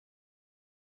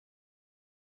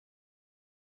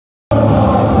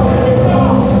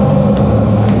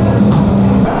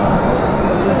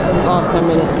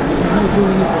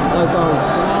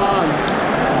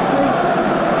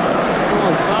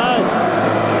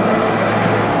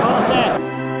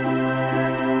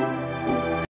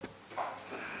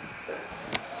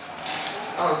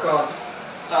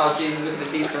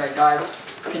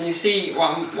you see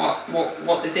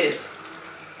what this is?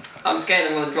 I'm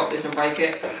scared I'm gonna drop this and break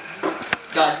it.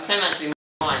 Guys, this ain't actually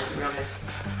mine, to be honest.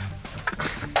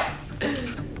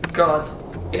 God.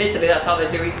 In Italy, that's how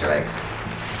they do Easter eggs.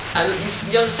 And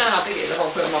you understand how big it is? I've got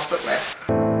to put it on my footrest.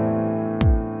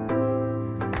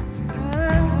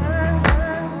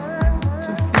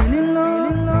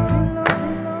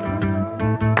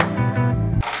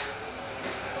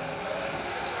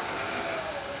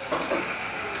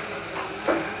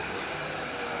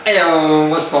 Heyo,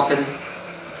 what's poppin'?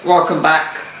 Welcome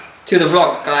back to the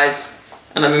vlog, guys.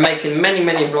 And I've been making many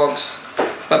vlogs.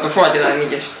 But before I do that, let me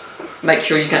just make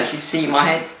sure you can actually see my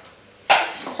head.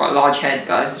 Quite a large head,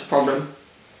 guys, it's a problem.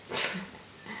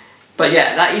 But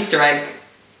yeah, that Easter egg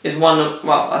is one,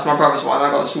 well, that's my brother's one, I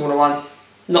got a smaller one.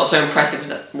 Not so impressive as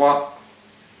that, what?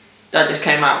 That just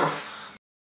came out.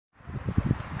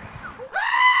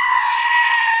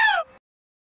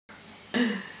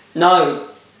 No!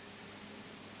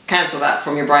 Cancel that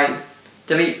from your brain.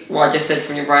 Delete what I just said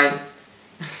from your brain.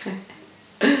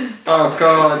 Oh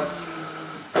God.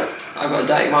 I've got a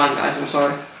dirty mind, guys, I'm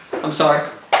sorry. I'm sorry.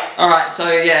 Alright, so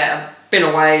yeah, I've been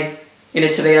away in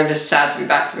Italy. I'm just sad to be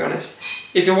back, to be honest.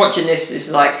 If you're watching this, this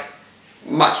is like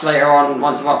much later on,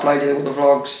 once I've uploaded all the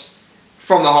vlogs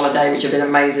from the holiday, which have been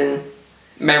amazing.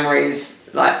 Memories,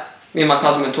 like me and my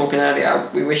cousin were talking earlier,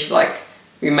 we wish like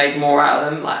we made more out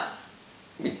of them, like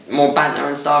more banter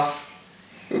and stuff.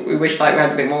 We wish like we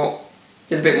had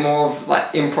did a bit more of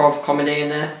like improv comedy in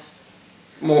there.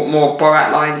 More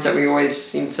Borat lines that we always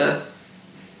seem to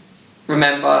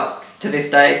remember to this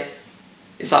day.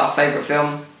 It's like our favourite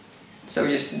film, so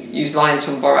we just use lines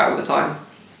from Borat all the time,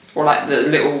 or like the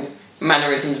little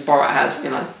mannerisms Borat has, you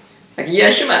know, like yeah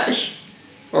shamash,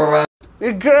 or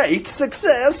a great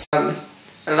success. La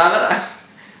la la.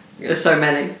 There's so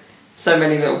many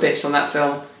little bits from that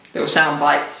film, little sound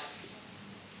bites,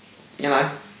 you know.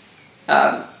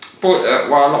 Well, a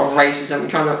lot of racism. I'm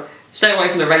trying to stay away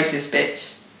from the racist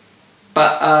bits,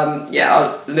 but yeah,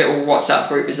 our little WhatsApp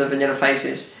group is the Vanilla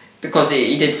Faces, because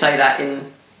he did say that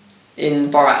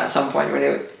in Borat at some point, when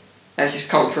it's just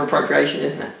cultural appropriation,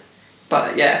 isn't it?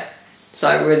 But yeah,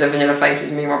 so we're the Vanilla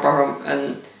Faces, me, my brother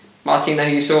and Martina,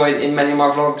 who you saw in many of my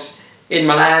vlogs, in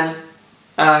Milan,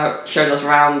 showed us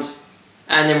around,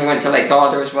 and then we went to Lake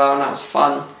Garda as well, and that was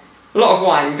fun. A lot of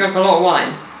wine, we drank a lot of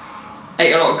wine,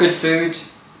 ate a lot of good food.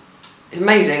 It's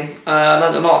amazing. I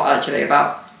learned a lot actually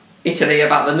about Italy,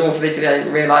 about the north of Italy. I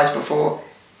didn't realise before.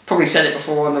 Probably said it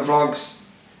before in the vlogs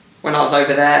when I was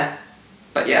over there.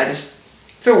 But yeah, I just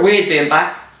feel weird being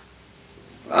back.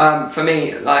 For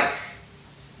me, like,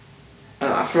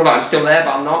 I feel like I'm still there,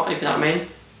 but I'm not, if you know what I mean.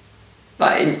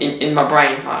 Like in my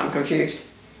brain, like, I'm confused.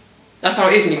 That's how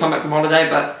it is when you come back from holiday,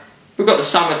 but we've got the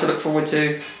summer to look forward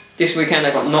to. This weekend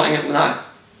I've got Nottingham, no.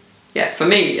 Yeah, for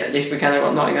me, this weekend I've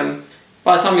got Nottingham.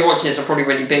 By the time you're watching this, I've probably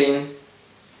already been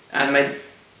and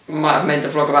might have made the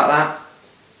vlog about that.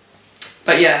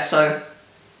 But yeah, so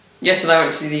yesterday I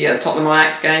went to see the Tottenham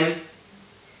Ajax game.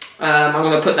 I'm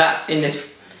going to put that in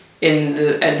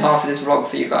the end half of this vlog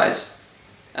for you guys.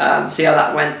 See how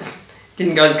that went.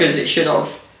 Didn't go as good as it should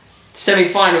have.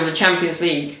 Semi-final of the Champions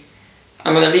League.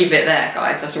 I'm going to leave it there,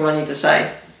 guys. That's all I need to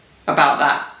say about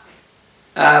that.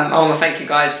 I want to thank you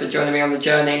guys for joining me on the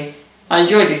journey. I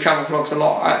enjoyed these travel vlogs a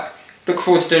lot. I look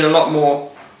forward to doing a lot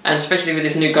more, and especially with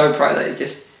this new GoPro that is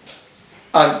just,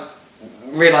 I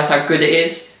realised how good it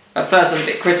is. At first I was a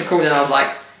bit critical, then I was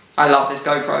like, I love this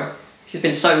GoPro. It's just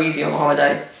been so easy on the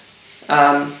holiday.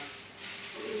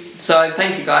 So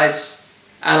thank you guys,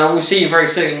 and I will see you very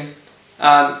soon.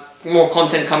 More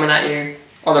content coming at you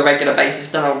on a regular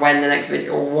basis. Don't know when the next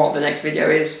video or what the next video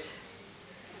is.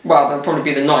 Well, there'll probably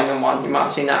be the Nottingham one. You might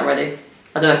have seen that already.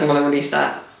 I don't know if I'm going to release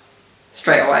that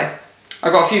straight away.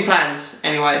 I've got a few plans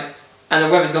anyway, and the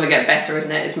weather's going to get better,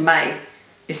 isn't it? It's May.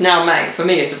 It's now May. For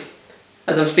me, as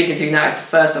I'm speaking to you now, it's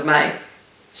the 1st of May.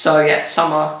 So yeah,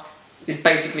 summer is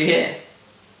basically here.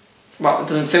 Well, it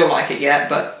doesn't feel like it yet,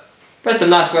 but we had some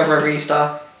nice weather over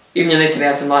Easter. Even in Italy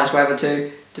had some nice weather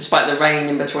too, despite the rain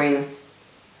in between,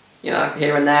 you know,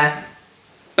 here and there.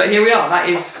 But here we are. That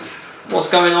is what's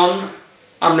going on.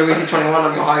 I'm Luigi21,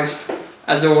 I'm your host.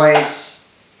 As always,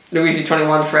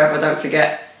 Luigi21 forever. Don't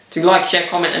forget to like, share,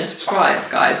 comment and subscribe,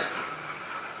 guys.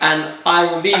 And I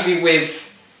will leave you with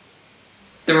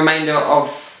the remainder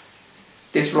of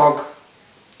this vlog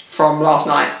from last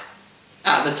night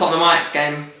at the Tottenham Ajax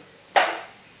game.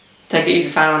 Take it easy,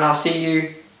 fam, and I'll see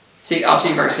you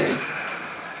very soon.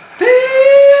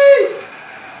 Peace!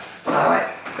 No, wait,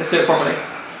 let's do it properly.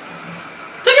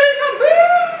 Take it easy, fam,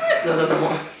 peace! No, it doesn't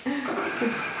work.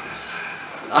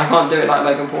 I can't do it like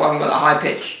Logan Paul, I haven't got that high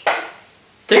pitch.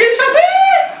 Take it easy, fam, peace!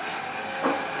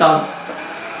 Done.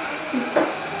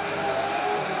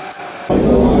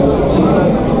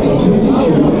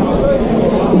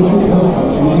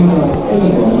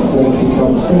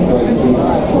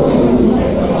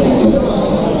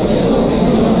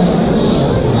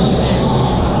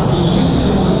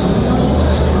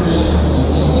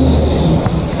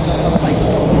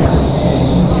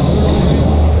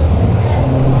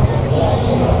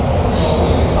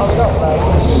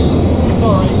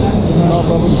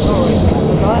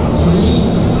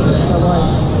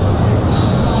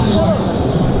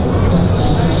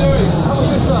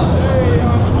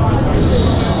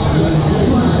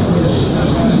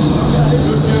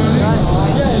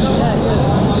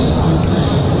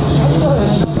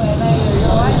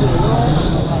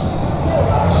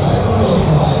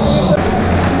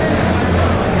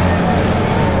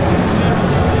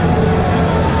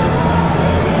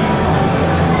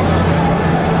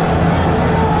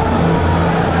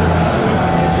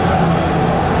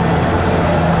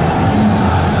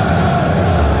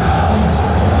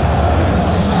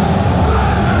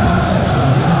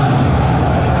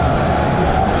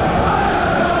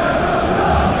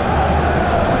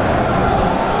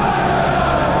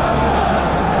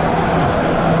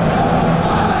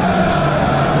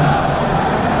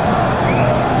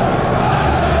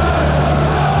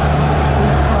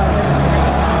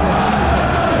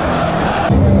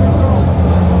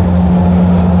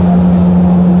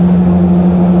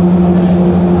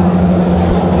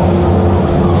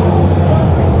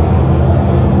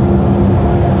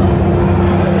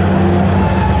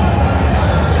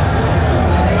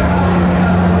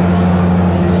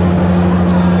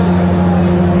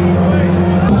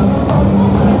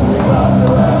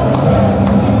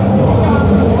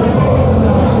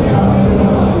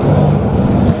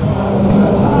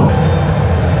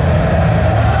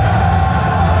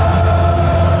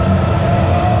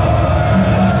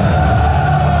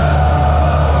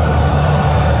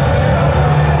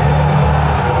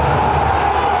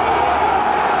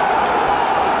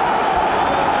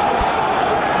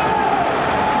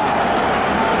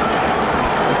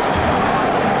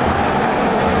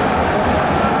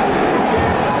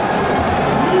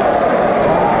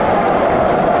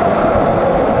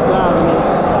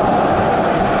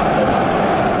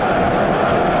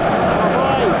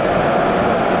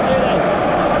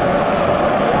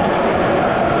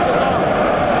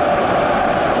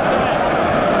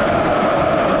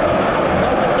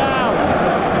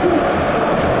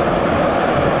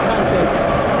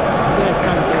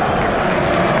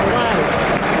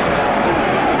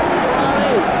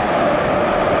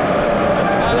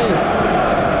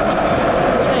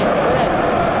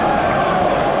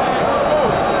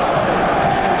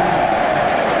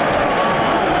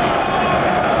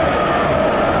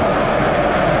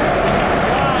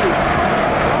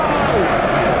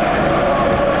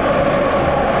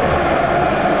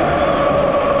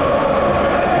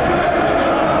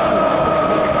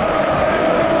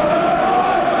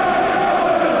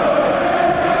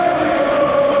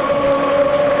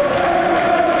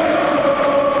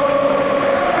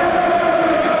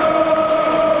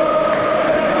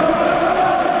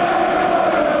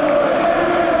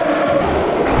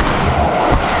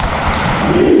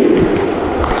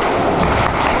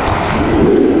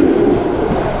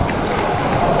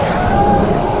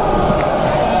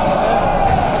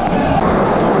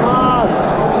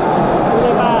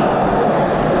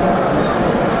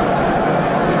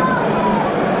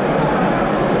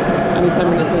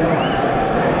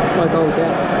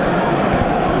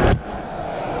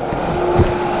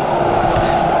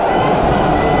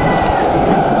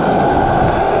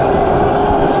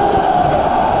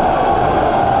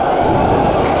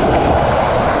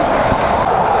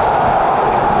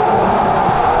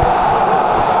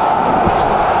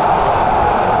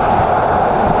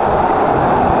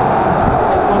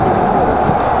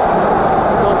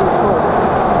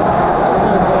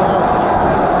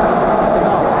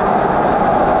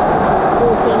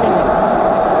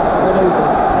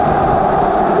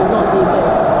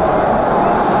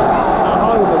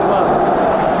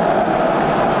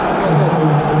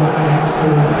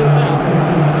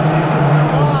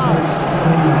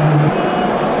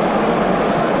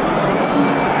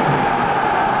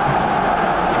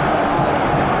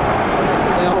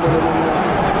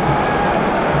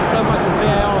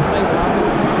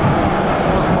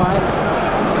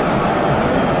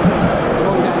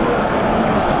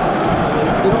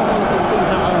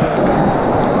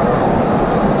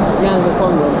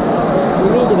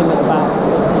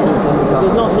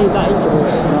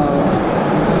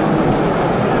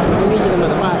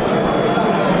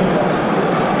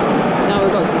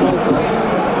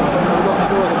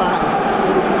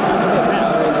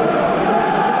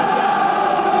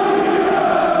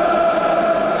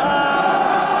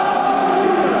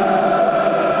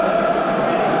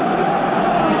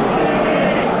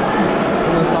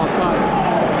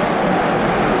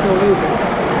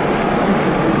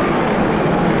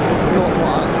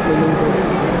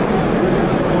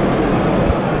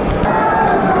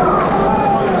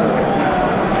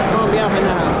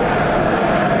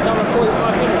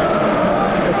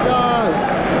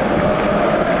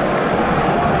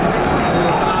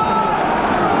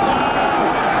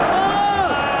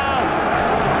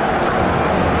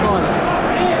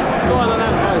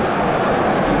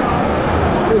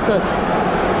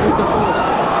 Who's the fourth?